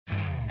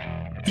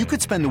You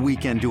could spend the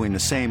weekend doing the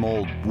same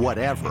old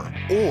whatever,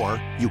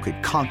 or you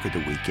could conquer the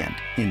weekend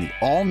in the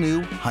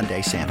all-new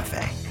Hyundai Santa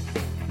Fe.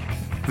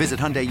 Visit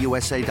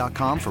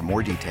HyundaiUSA.com for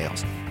more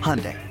details.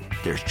 Hyundai,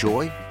 there's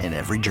joy in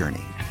every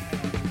journey.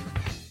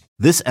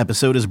 This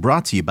episode is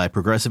brought to you by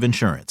Progressive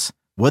Insurance.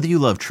 Whether you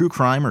love true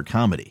crime or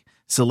comedy,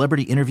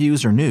 celebrity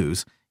interviews or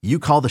news, you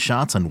call the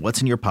shots on what's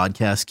in your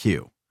podcast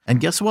queue. And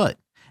guess what?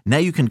 Now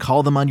you can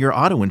call them on your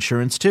auto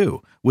insurance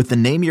too with the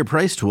Name Your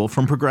Price tool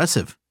from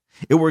Progressive.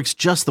 It works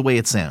just the way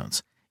it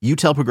sounds. You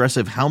tell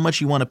Progressive how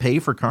much you want to pay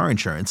for car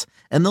insurance,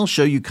 and they'll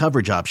show you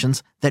coverage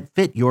options that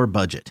fit your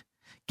budget.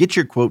 Get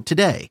your quote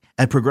today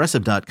at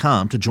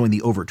Progressive.com to join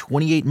the over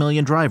 28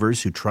 million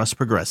drivers who trust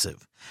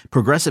Progressive.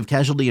 Progressive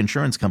Casualty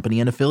Insurance Company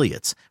and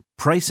Affiliates.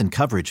 Price and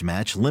coverage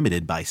match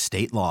limited by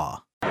state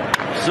law.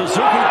 Suzuki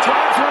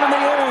drives one in the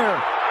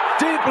air.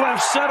 Deep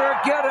left center.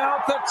 Get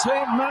out the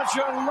tape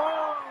measure.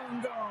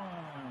 Long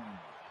gone.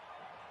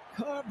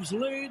 Cubs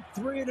lead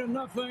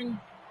 3-0.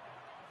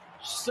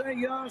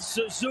 Seiya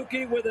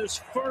Suzuki with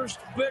his first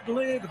big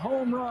league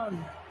home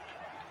run.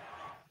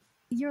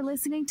 You're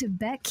listening to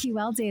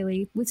BetQL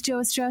Daily with Joe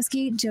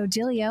Ostrowski, Joe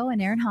Giglio,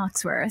 and Aaron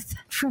Hawksworth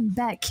from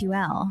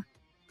BetQL.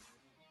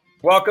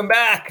 Welcome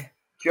back.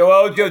 Joe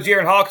O, Joe G,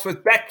 Aaron Hawks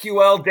with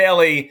BetQL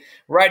Daily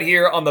right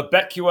here on the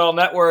BetQL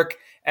Network.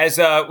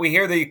 As we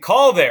hear the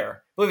call there, I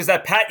believe, is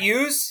that Pat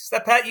Hughes? Is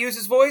that Pat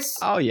Hughes' voice?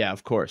 Oh, yeah,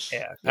 of course.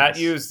 Yeah, Pat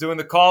Hughes doing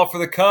the call for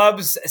the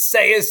Cubs.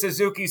 Seiya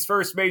Suzuki's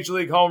first Major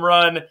League home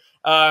run.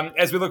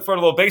 As we look for a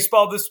little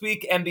baseball this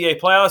week, NBA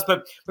playoffs.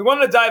 But we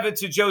wanted to dive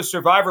into Joe's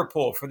Survivor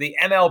pool for the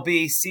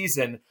MLB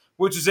season,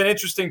 which is an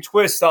interesting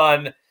twist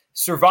on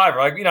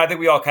Survivor. I think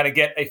we all kind of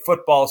get a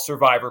football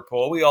Survivor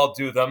pool. We all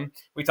do them.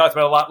 We talked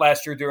about it a lot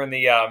last year during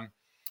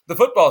the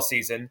football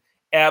season.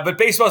 But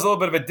baseball is a little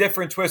bit of a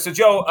different twist. So,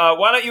 Joe,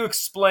 why don't you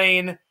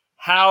explain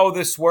how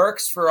this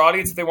works for our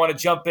audience if they want to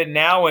jump in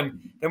now, and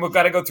then we've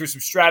got to go through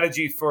some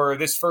strategy for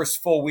this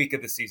first full week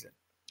of the season.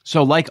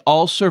 So like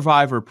all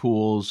Survivor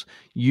pools,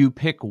 you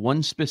pick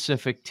one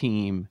specific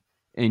team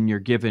in your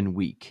given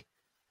week.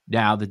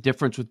 Now, the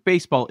difference with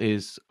baseball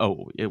is,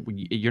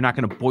 you're not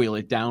going to boil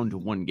it down to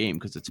one game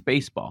because it's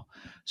baseball.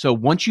 So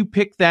once you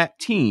pick that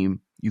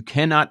team, you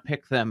cannot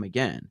pick them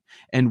again.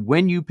 And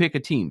when you pick a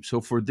team, so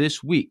for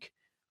this week,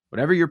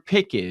 whatever your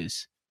pick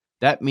is,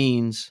 that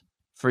means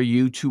for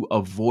you to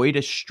avoid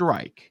a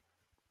strike,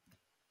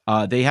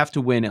 they have to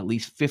win at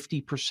least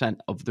 50%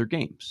 of their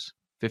games.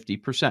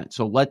 50%.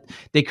 So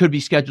they could be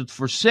scheduled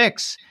for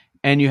 6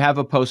 and you have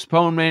a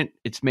postponement.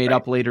 It's made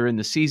up later in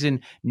the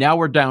season. Now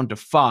we're down to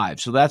 5.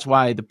 So that's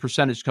why the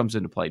percentage comes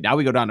into play. Now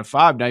we go down to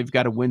 5. Now you've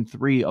got to win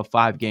 3 of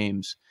 5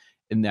 games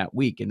in that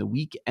week. And the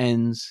week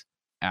ends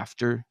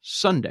after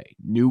Sunday.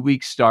 New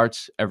week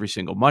starts every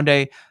single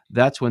Monday.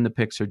 That's when the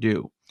picks are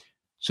due.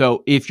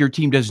 So if your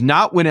team does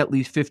not win at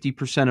least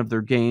 50% of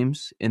their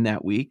games in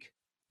that week,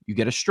 you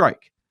get a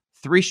strike.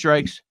 3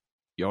 strikes,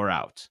 you're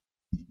out.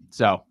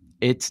 So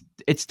it's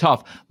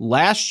tough.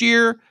 Last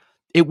year,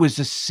 it was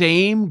the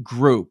same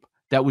group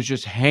that was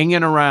just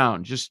hanging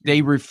around.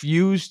 They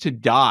refused to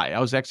die. I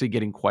was actually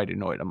getting quite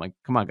annoyed. I'm like,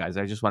 come on, guys,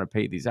 I just want to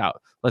pay these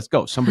out. Let's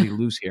go. Somebody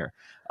lose here.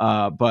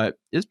 But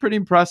it's pretty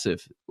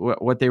impressive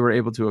what they were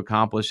able to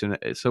accomplish. And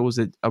so it was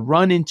a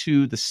run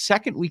into the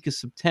second week of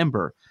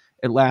September.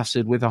 It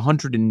lasted with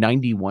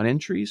 191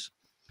 entries.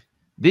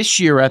 This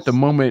year, at the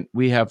moment,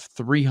 we have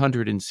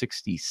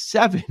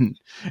 367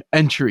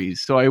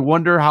 entries. So I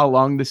wonder how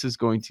long this is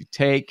going to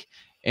take.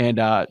 And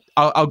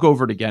I'll go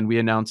over it again. We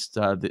announced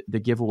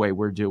the giveaway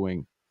we're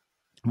doing.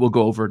 We'll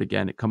go over it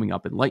again coming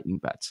up in Lightning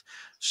Bets.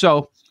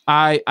 So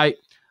I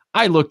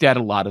looked at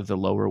a lot of the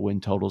lower win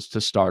totals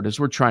to start as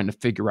we're trying to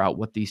figure out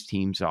what these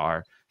teams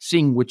are,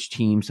 seeing which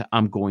teams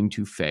I'm going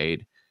to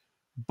fade.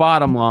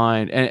 Bottom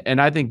line, and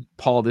I think,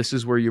 Paul, this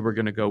is where you were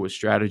going to go with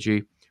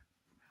strategy.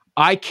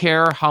 I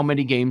care how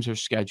many games are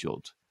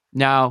scheduled.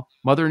 Now,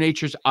 Mother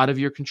Nature's out of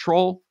your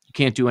control. You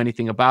can't do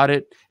anything about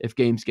it if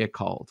games get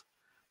called.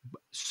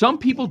 Some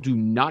people do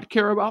not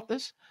care about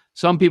this.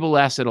 Some people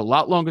lasted a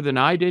lot longer than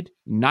I did,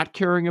 not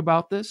caring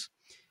about this.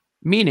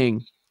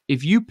 Meaning,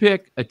 if you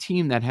pick a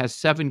team that has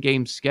 7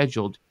 games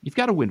scheduled, you've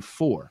got to win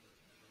 4.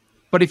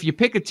 But if you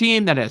pick a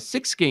team that has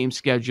 6 games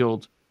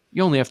scheduled,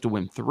 you only have to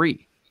win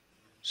 3.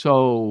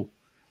 So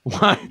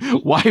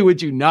why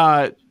would you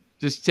not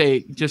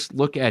just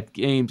look at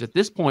games at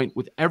this point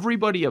with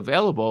everybody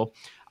available?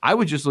 I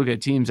would just look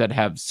at teams that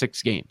have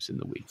 6 games in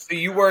the week. So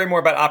you worry more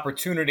about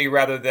opportunity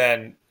rather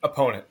than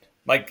opponent,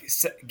 like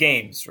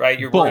games, right?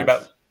 You're both. Worried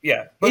about,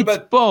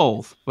 but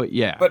both, but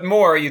yeah. But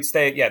more, you'd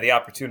say, the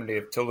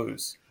opportunity to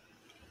lose.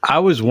 I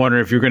was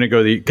wondering if you're going to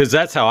go because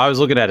that's how I was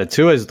looking at it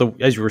too.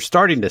 As you were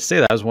starting to say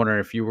that, I was wondering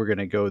if you were going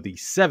to go the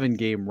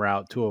 7-game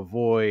route to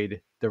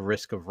avoid the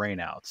risk of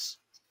rainouts.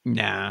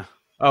 Nah.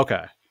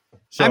 Okay.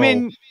 So, I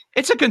mean,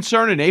 it's a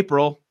concern in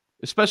April,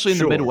 especially in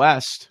the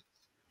Midwest.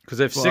 Because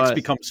if 6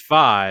 becomes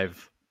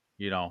 5,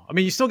 I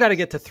mean, you still got to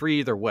get to 3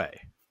 either way,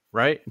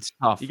 right? It's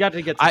tough. You got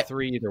to get to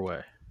 3 either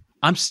way.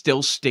 I'm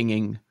still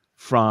stinging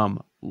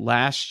from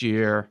last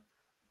year.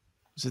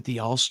 Was it the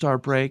All-Star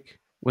break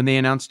when they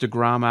announced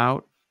DeGrom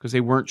out because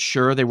they weren't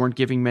sure. They weren't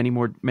giving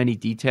many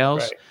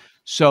details. Right.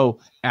 So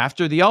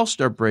after the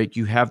All-Star break,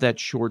 you have that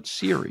short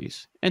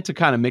series. And to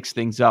kind of mix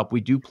things up, we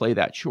do play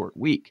that short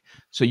week.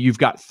 So you've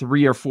got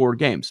 3 or 4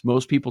 games.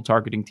 Most people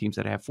targeting teams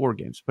that have 4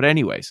 games. But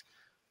anyways,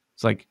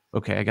 it's like,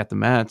 okay, I got the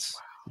Mets.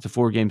 It's a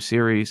 4-game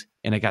series.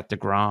 And I got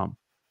DeGrom.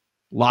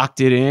 Locked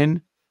it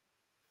in.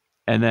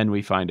 And then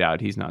we find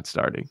out he's not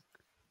starting.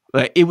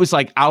 It was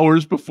like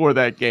hours before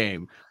that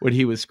game when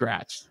he was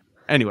scratched.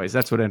 Anyways,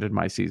 that's what ended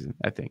my season,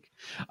 I think.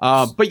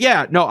 But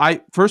yeah, no,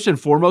 first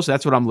and foremost,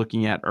 that's what I'm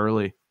looking at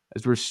early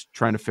as we're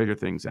trying to figure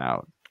things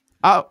out.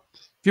 If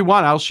you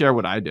want, I'll share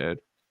what I did.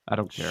 I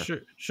don't care.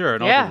 Sure,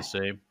 and I'll do the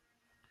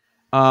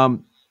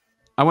same.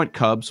 I went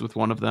Cubs with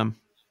one of them.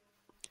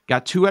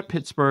 Got 2 at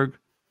Pittsburgh,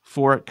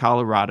 4 at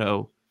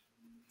Colorado.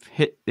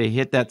 They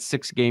hit that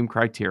 6-game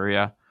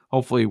criteria.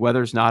 Hopefully,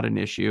 weather's not an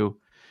issue.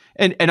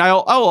 And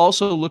I'll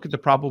also look at the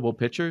probable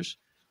pitchers.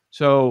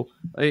 So,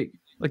 like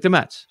the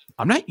Mets.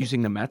 I'm not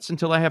using the Mets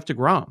until I have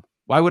DeGrom.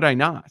 Why would I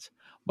not?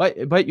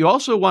 But you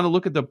also want to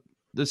look at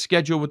the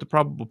schedule with the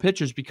probable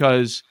pitchers,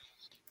 because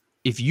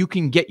if you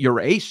can get your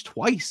ace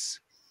twice,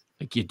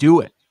 like, you do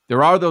it.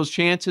 There are those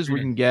chances we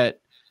can get,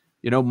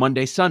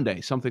 Monday,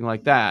 Sunday, something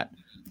like that.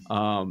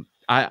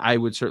 I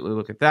would certainly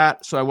look at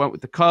that. So I went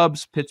with the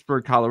Cubs,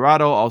 Pittsburgh,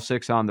 Colorado, all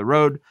 6 on the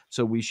road.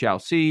 So we shall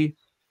see.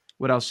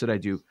 What else did I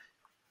do?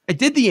 I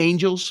did the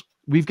Angels.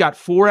 We've got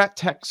 4 at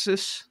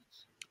Texas,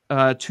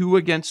 2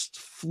 against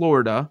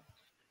Florida.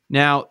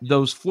 Now,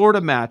 those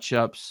Florida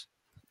matchups,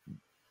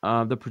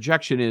 the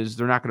projection is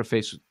they're not going to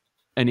face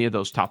any of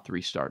those top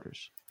 3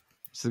 starters.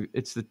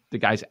 It's the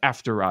guys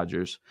after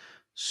Rodgers.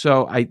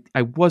 So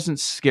I wasn't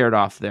scared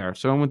off there.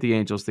 So I went with the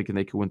Angels thinking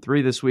they could win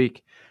 3 this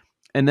week.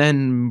 And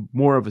then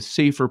more of a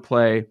safer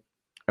play,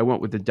 I went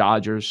with the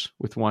Dodgers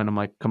with 1. I'm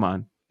like, come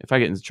on. If I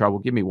get into trouble,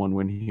 give me 1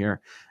 win here.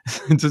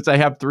 And since I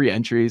have 3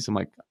 entries, I'm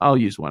like, I'll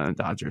use 1 on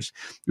the Dodgers.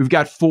 We've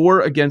got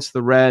 4 against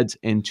the Reds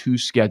and 2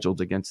 scheduled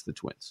against the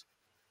Twins.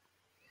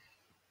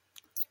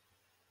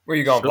 Where are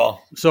you going,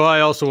 Paul? So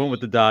I also went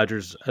with the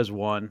Dodgers as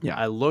 1. Yeah.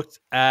 I looked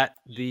at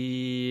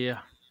who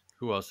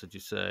else did you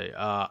say?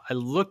 I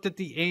looked at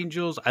the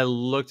Angels. I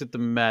looked at the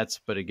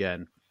Mets. But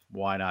again,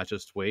 why not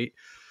just wait?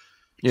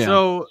 Yeah.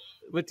 So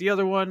with the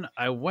other one,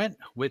 I went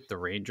with the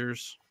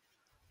Rangers.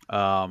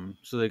 So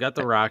they got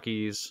the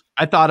Rockies.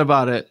 I thought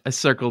about it. I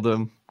circled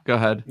them. Go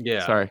ahead.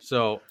 Yeah. Sorry.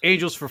 So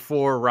Angels for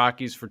 4,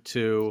 Rockies for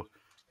 2.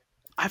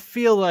 I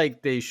feel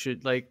like they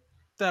should, like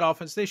that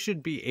offense, they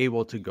should be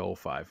able to go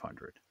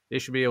 500. They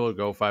should be able to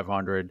go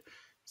 500.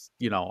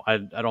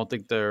 I don't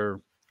think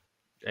they're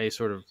a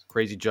sort of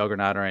crazy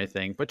juggernaut or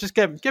anything, but just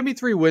get me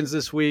 3 wins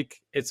this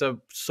week. It's a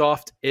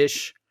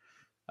soft-ish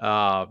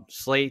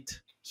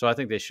slate, so I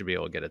think they should be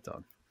able to get it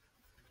done.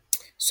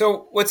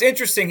 So what's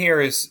interesting here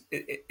is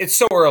it's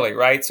so early,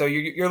 right? So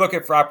you're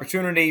looking for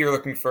opportunity. You're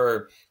looking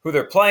for who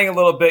they're playing a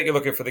little bit. You're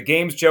looking for the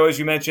games, Joe, as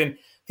you mentioned.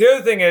 The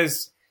other thing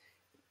is,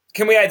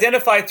 can we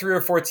identify 3 or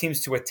 4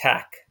 teams to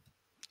attack?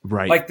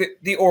 Right. Like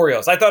the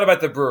Orioles. I thought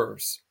about the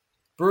Brewers.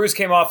 Brewers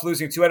came off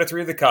losing 2 out of 3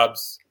 of the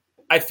Cubs.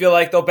 I feel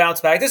like they'll bounce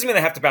back. It doesn't mean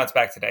they have to bounce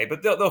back today,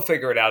 but they'll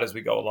figure it out as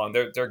we go along.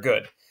 They're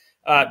good.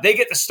 They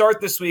get to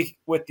start this week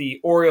with the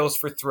Orioles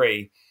for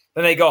 3.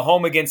 Then they go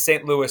home against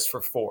St. Louis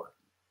for 4.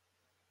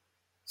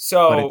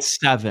 So, but it's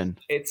 7.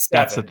 It's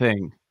 7. That's the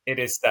thing. It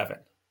is 7.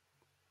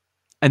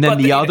 And then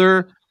the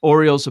other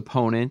Orioles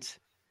opponent,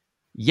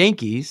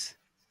 Yankees,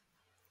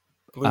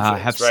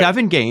 have right?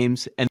 7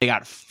 games, and they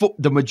got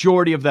the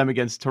majority of them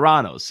against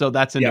Toronto. So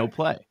that's a no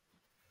play.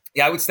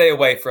 Yeah, I would stay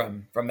away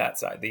from that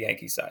side, the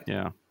Yankee side.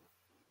 Yeah.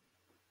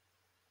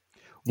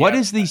 What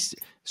is the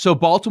so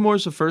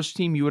Baltimore's the first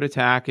team you would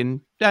attack, and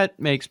that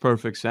makes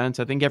perfect sense.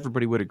 I think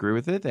everybody would agree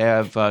with it. They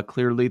have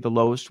clearly the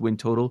lowest win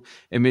total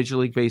in Major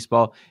League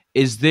Baseball.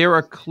 Is there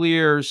a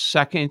clear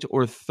second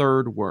or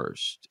third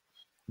worst?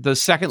 The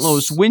second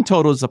lowest win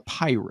total is the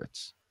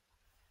Pirates.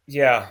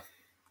 Yeah.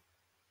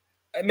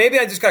 Maybe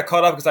I just got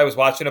caught up because I was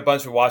watching a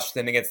bunch of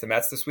Washington against the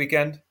Mets this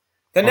weekend.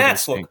 The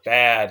Nats look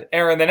bad.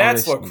 Aaron, the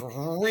Nats look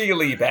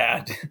really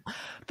bad.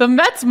 The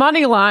Mets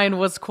money line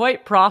was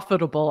quite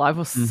profitable. I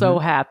was so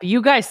happy.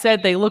 You guys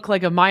said they look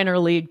like a minor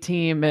league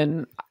team,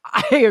 and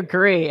I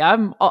agree. I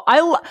don't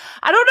know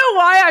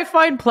why I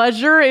find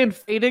pleasure in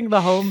fading the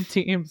home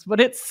teams, but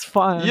it's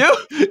fun.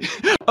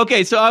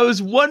 Okay, so I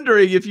was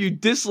wondering if you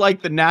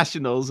dislike the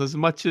Nationals as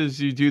much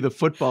as you do the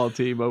football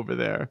team over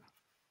there.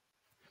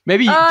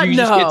 Maybe you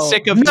just get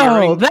sick of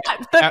hearing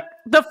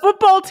the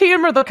football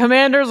team or the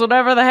Commanders,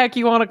 whatever the heck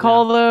you want to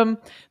call them.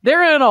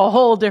 They're in a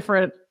whole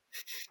different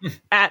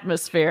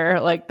atmosphere.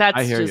 Like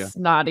that's just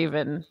not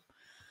even.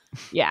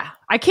 Yeah,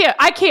 I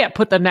can't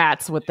put the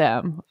Nats with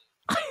them.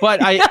 But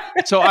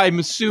I'm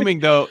assuming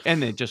though,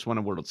 and they just won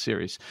a World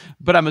Series.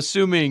 But I'm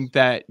assuming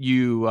that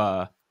you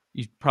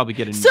probably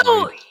get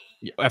annoyed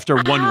after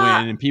one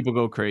win and people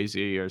go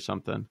crazy or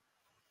something.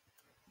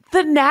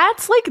 The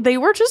Nats, they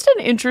were just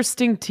an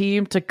interesting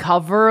team to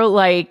cover.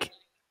 I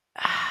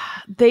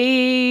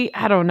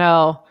don't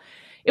know.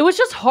 It was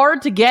just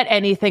hard to get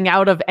anything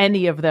out of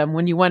any of them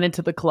when you went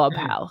into the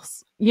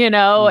clubhouse.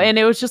 and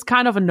it was just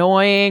kind of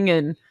annoying,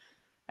 and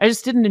I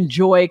just didn't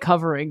enjoy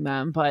covering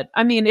them. But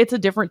I mean, it's a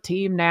different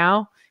team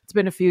now. It's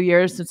been a few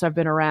years since I've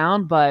been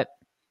around, but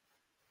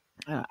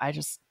I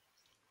just.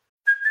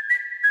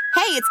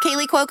 Hey, it's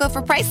Kaylee Cuoco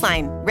for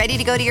Priceline. Ready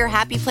to go to your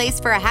happy place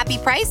for a happy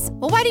price?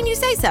 Well, why didn't you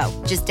say so?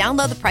 Just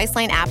download the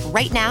Priceline app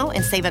right now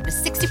and save up to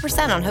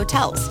 60% on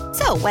hotels.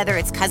 So whether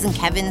it's Cousin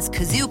Kevin's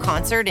Kazoo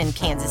Concert in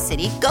Kansas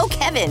City, go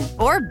Kevin,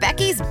 or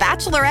Becky's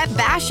Bachelorette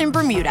Bash in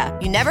Bermuda,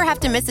 you never have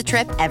to miss a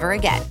trip ever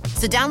again.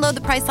 So download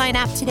the Priceline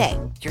app today.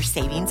 Your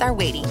savings are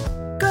waiting.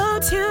 Go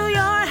to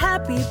your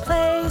happy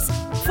place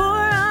for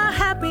a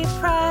happy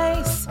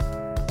price.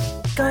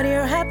 Go to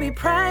your happy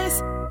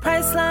price,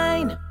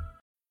 Priceline.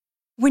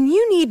 When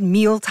you need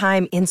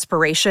mealtime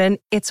inspiration,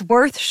 it's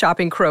worth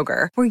shopping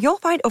Kroger, where you'll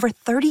find over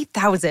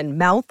 30,000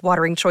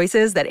 mouth-watering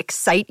choices that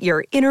excite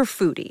your inner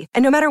foodie.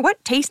 And no matter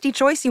what tasty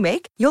choice you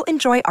make, you'll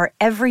enjoy our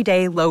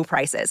everyday low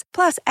prices,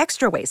 plus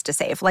extra ways to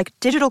save, like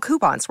digital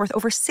coupons worth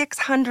over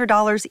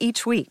 $600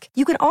 each week.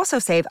 You can also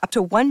save up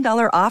to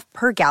 $1 off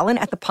per gallon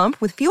at the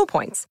pump with fuel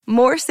points.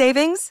 More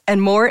savings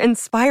and more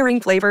inspiring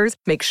flavors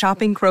make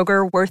shopping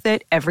Kroger worth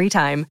it every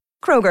time.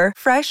 Kroger,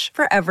 fresh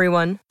for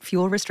everyone.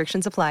 Fuel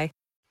restrictions apply.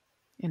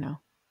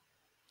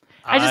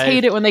 I just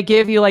hate it when they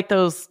give you like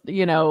those,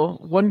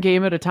 one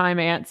game at a time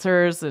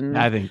answers, and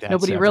I think that's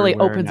nobody really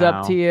opens now.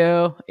 up to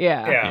you.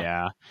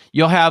 Yeah.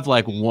 You'll have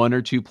like one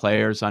or two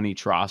players on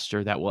each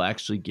roster that will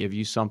actually give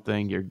you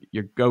something.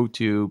 Your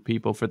go-to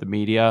people for the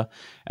media,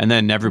 and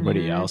then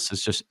everybody else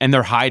is just, and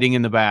they're hiding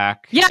in the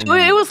back. Yeah,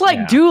 it was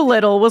like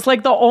Doolittle was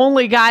like the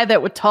only guy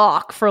that would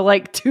talk for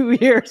like 2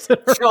 years.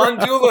 Sean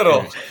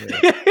Doolittle.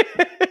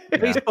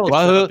 Baseball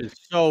stuff is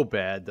so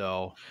bad,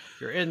 though.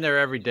 You're in there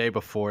every day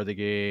before the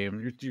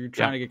game. You're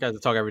trying to get guys to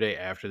talk every day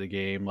after the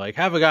game. Like,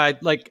 have a guy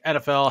like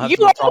NFL.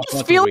 You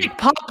almost feel like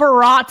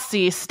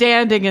paparazzi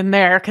standing in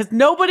there because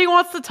nobody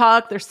wants to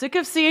talk. They're sick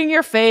of seeing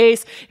your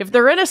face. If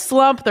they're in a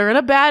slump, they're in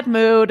a bad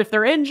mood. If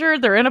they're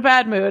injured, they're in a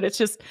bad mood. It's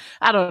just,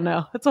 I don't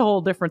know. It's a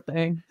whole different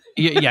thing.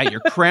 Yeah,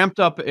 you're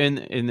cramped up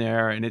in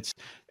there, and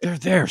they're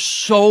there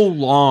so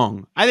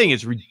long. I think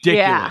it's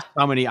ridiculous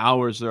how many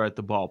hours they're at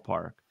the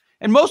ballpark.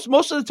 And most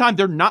of the time,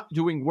 they're not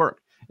doing work.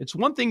 It's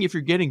one thing if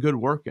you're getting good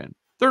work in.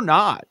 They're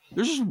not.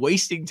 They're just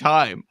wasting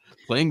time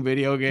playing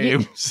video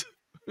games.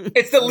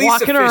 It's the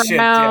least walking efficient.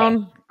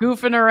 Around,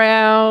 goofing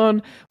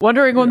around,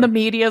 wondering when the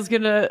media is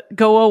going to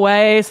go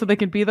away so they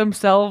can be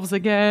themselves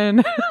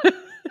again.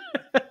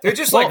 They're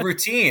just like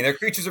routine. They're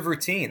creatures of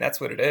routine.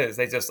 That's what it is.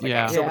 They just show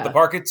up at the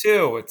park at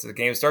 2. The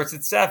game starts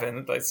at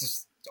 7. It's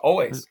just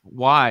always.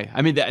 Why?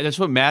 I mean, that's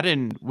what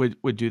Madden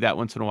would do that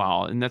once in a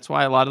while. And that's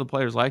why a lot of the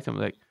players like them.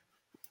 Like,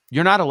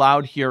 you're not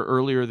allowed here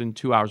earlier than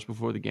 2 hours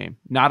before the game.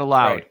 Not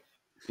allowed.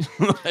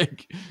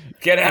 Right.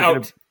 Get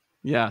out.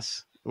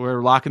 Yes.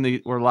 We're locking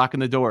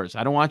the doors.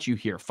 I don't want you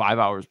here 5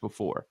 hours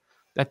before.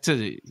 That's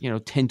a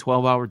 10,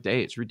 12-hour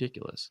day. It's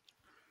ridiculous.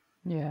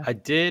 Yeah. I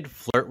did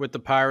flirt with the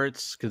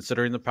Pirates,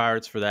 considering the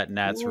Pirates for that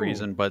Nats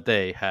reason, but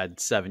they had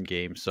 7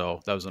 games, so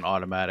that was an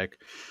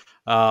automatic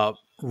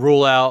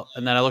rule out.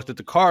 And then I looked at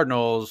the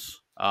Cardinals.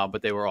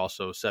 But they were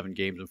also 7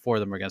 games, and 4 of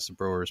them were against the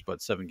Brewers,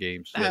 but 7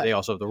 games. They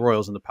also have the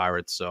Royals and the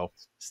Pirates, so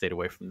stayed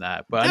away from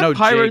that. But I know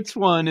Pirates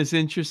one is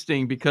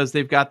interesting because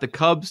they've got the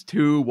Cubs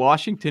 2,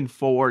 Washington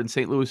 4, and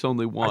St. Louis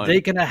only 1. Are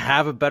they going to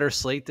have a better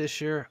slate this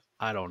year?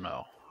 I don't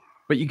know.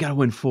 But you got to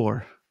win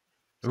 4.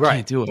 Right.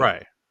 Can't do it.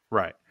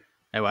 Right.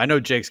 Anyway, I know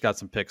Jake's got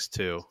some picks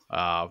too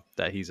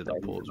that he's in the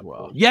pool as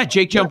well. Yeah,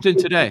 Jake jumped in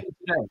today.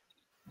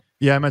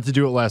 Yeah, I meant to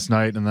do it last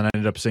night, and then I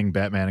ended up seeing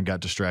Batman and got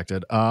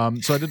distracted. So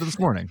I did it this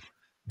morning.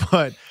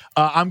 But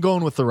I'm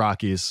going with the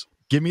Rockies.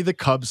 Give me the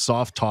Cubs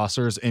soft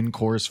tossers in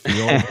Coors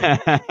Field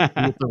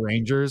with the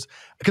Rangers,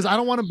 because I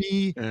don't want to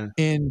be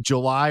in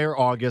July or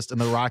August and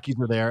the Rockies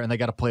are there and they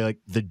got to play like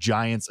the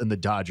Giants and the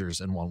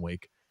Dodgers in 1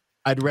 week.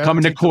 I'd rather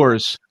coming to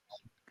Coors.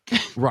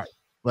 Right.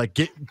 Like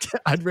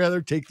I'd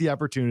rather take the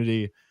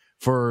opportunity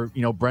for,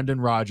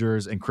 Brendan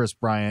Rodgers and Chris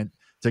Bryant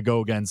to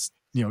go against,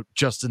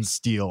 Justin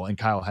Steele and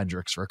Kyle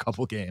Hendricks for a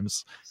couple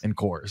games in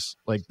Coors.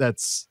 Like,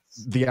 that's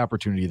the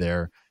opportunity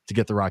there to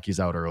get the Rockies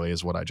out early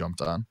is what I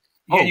jumped on.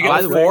 Yeah, you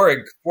got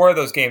four of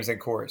those games in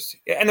Coors.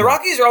 And the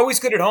Rockies are always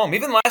good at home.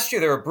 Even last year,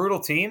 they were a brutal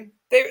team.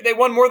 They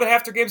won more than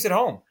half their games at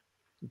home.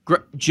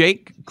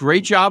 Jake,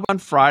 great job on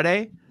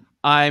Friday.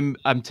 I'm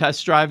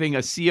test driving a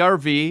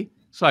CRV,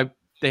 so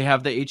they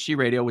have the HD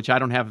radio, which I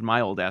don't have in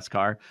my old ass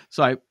car.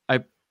 So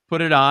I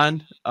put it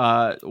on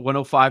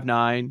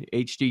 105.9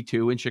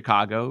 HD2 in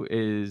Chicago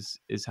is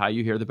how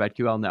you hear the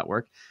BetQL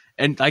network.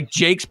 And like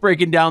Jake's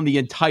breaking down the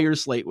entire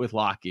slate with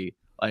Lockie.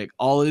 Like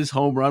all his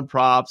home run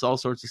props, all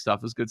sorts of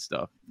stuff. Is good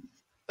stuff.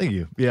 Thank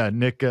you. Yeah,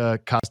 Nick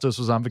Costos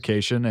was on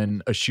vacation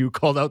and a shoe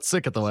called out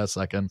sick at the last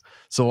second.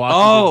 So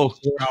Lockie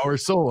did a 4-hour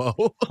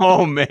solo.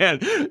 Oh man,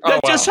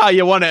 that's just how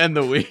you want to end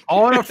the week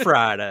on a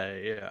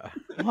Friday. Yeah.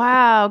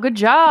 Wow, good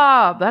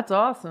job. That's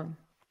awesome.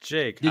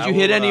 Jake, did you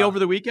hit any over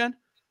the weekend?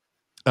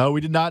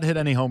 We did not hit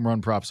any home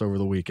run props over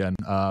the weekend,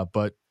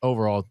 but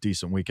overall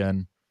decent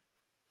weekend.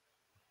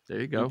 There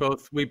you go.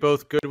 We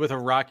both good with a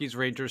Rockies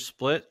Rangers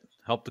split.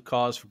 help the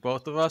cause for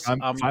both of us. I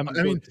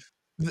mean,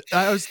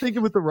 I was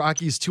thinking with the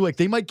Rockies too, like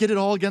they might get it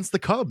all against the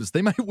Cubs.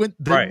 They might win.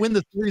 They win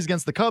the series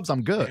against the Cubs.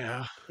 I'm good.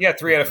 Yeah,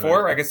 3 out of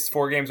 4. I guess it's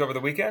 4 games over the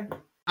weekend.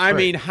 I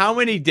mean, how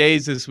many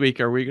days this week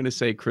are we going to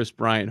say Chris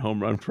Bryant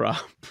home run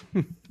prop?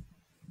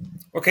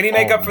 Well, can he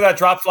make up for that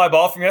drop fly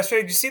ball from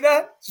yesterday? Did you see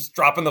that? Just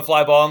dropping the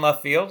fly ball in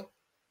left field.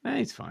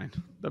 He's fine.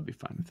 They'll be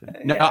fine with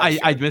it. No,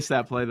 I missed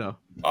that play though.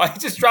 Oh, he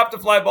just dropped a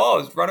fly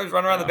ball. His runners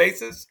run around the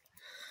bases.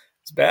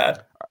 It's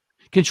bad.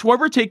 Can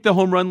Schwarber take the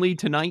home run lead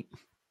tonight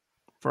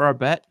for our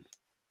bet?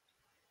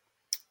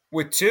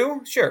 With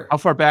 2? Sure. How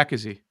far back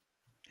is he?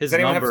 His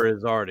number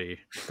is already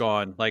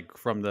gone, like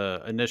from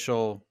the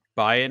initial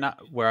buy-in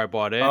where I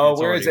bought in. Oh,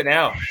 where is it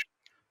now?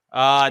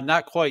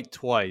 Not quite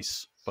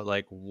twice, but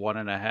like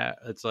 1.5.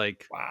 It's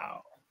like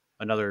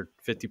another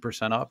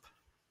 50% up.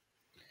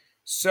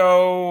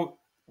 So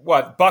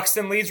what?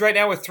 Buxton leads right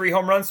now with 3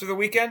 home runs through the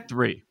weekend?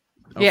 3.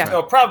 Okay. Yeah.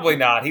 No, probably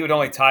not. He would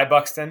only tie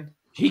Buxton.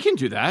 He can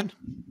do that.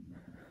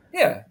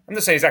 Yeah. I'm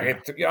just saying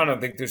exactly. I don't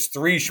think there's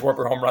 3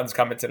 Schwarber home runs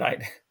coming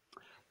tonight.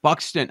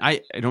 Buxton,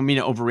 I don't mean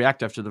to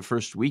overreact after the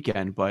first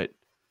weekend, but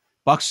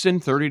Buxton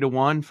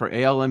 30-1 for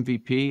AL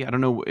MVP. I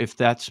don't know if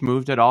that's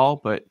moved at all,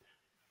 but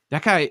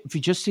that guy, if he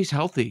just stays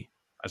healthy.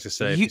 I was going to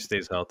say, if he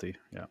stays healthy,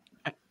 yeah.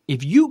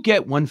 If you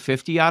get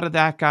 150 out of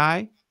that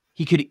guy,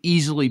 he could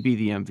easily be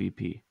the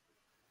MVP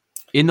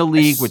in the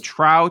league with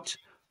Trout,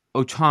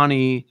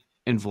 Ohtani,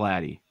 and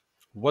Vladdy.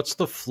 What's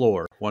the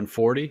floor?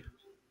 140?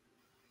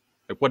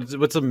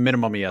 What's the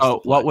minimum he has to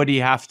play? What would he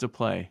have to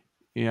play?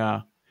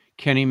 Yeah.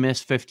 Can he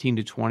miss 15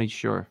 to 20?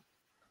 Sure.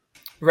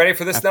 Ready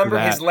for this number?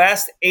 His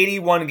last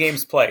 81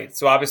 games played.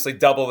 So obviously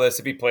double this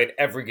if he played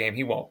every game.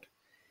 He won't.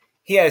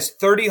 He has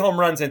 30 home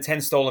runs and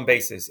 10 stolen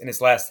bases in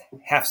his last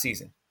half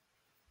season.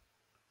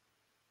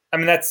 I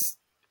mean, that's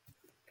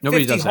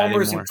Nobody 50 does that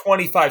homers anymore. and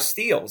 25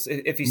 steals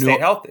if he stayed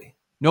healthy.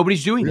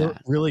 Nobody's doing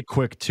that. Really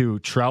quick, too.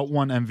 Trout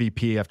won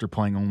MVP after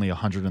playing only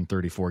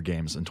 134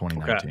 games in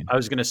 2019. Okay. I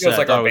was going to say,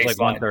 I thought it was like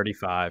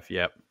 135.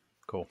 Yep.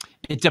 Cool.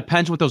 It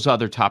depends what those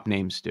other top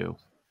names do.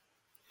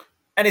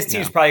 And his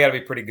team's probably got to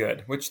be pretty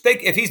good, which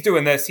if he's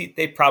doing this,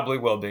 they probably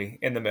will be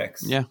in the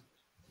mix. Yeah.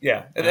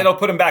 Yeah. It'll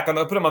put him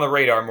they'll put him on the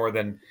radar more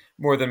than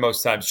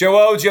most times. Joe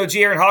O, Joe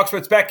G, Aaron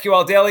Hawksworth's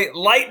BetQL Daily.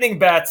 Lightning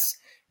bets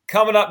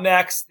coming up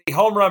next. The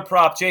home run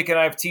prop Jake and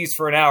I have teased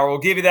for an hour. We'll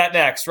give you that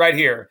next right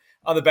here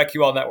on the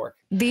BetQL Network.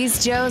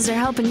 These Joes are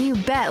helping you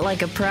bet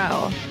like a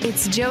pro.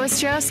 It's Joe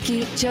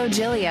Ostrowski, Joe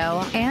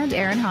Giglio, and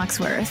Aaron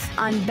Hawksworth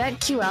on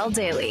BetQL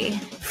Daily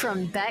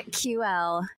from BetQL.